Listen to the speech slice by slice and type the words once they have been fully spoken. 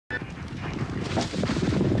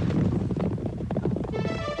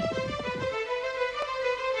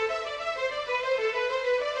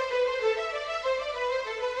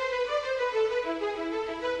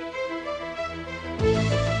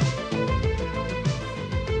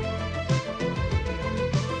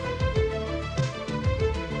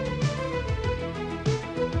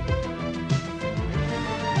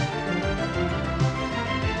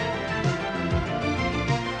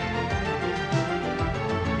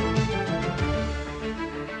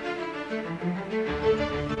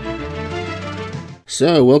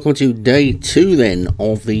So, welcome to day 2 then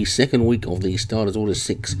of the second week of the Starters Order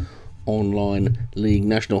 6 online league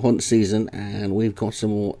national hunt season, and we've got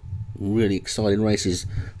some more really exciting races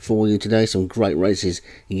for you today. Some great races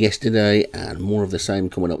yesterday and more of the same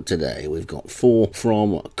coming up today. We've got 4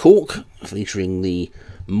 from Cork featuring the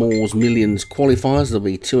Moors Millions qualifiers. There'll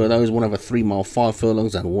be 2 of those, one over 3 mile 5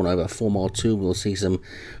 furlongs and one over 4 mile 2. We'll see some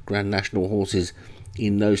Grand National horses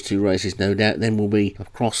in those 2 races, no doubt. Then we'll be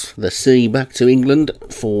across the sea back to England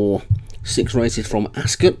for 6 races from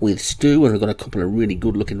Ascot with Stu, and we've got a couple of really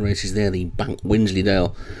good looking races there. The Bank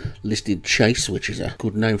Wensleydale listed chase, which is a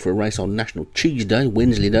good name for a race on National Cheese Day,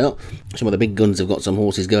 Wensleydale. Some of the big guns have got some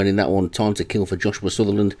horses going in that one. Time to Kill for Joshua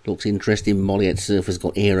Sutherland looks interesting. Molliet Surfer's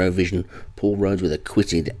got Aerovision, Paul Rhodes with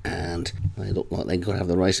Acquitted, and they look like they've got to have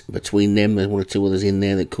the race between them. There's 1 or 2 others in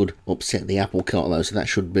there that could upset the apple cart though, so that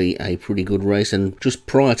should be a pretty good race. And just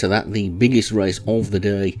prior to that, the biggest race of the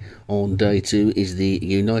day on day 2 is the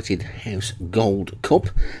United House Gold Cup,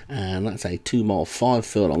 and that's a 2 mile 5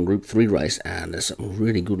 furlong Group 3 race, and there's some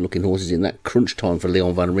really good looking horses in that. Crunch Time for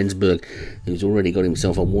Leon van Rensburg, who's already got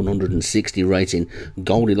himself a 160 rating.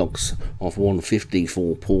 Goldilocks off 150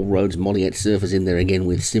 for Paul Rhodes. Molliet Surfer's in there again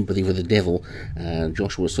with Sympathy for the Devil, and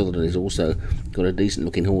Joshua Sutherland has also got a decent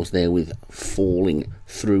looking horse there with Falling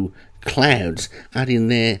Through Clouds. Add in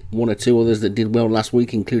there 1 or 2 others that did well last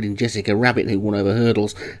week, including Jessica Rabbit, who won over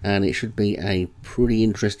hurdles, and it should be a pretty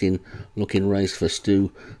interesting looking race for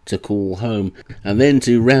Stu to call home. And then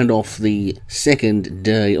to round off the second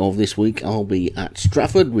day of this week, I'll be at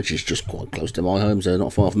Stratford, which is just quite close to my home, so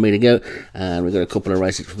not far for me to go, and we've got a couple of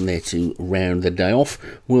races from there to round the day off.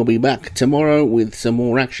 We'll be back tomorrow with some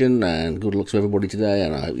more action, and good luck to everybody today,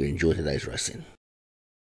 and I hope you enjoy today's racing.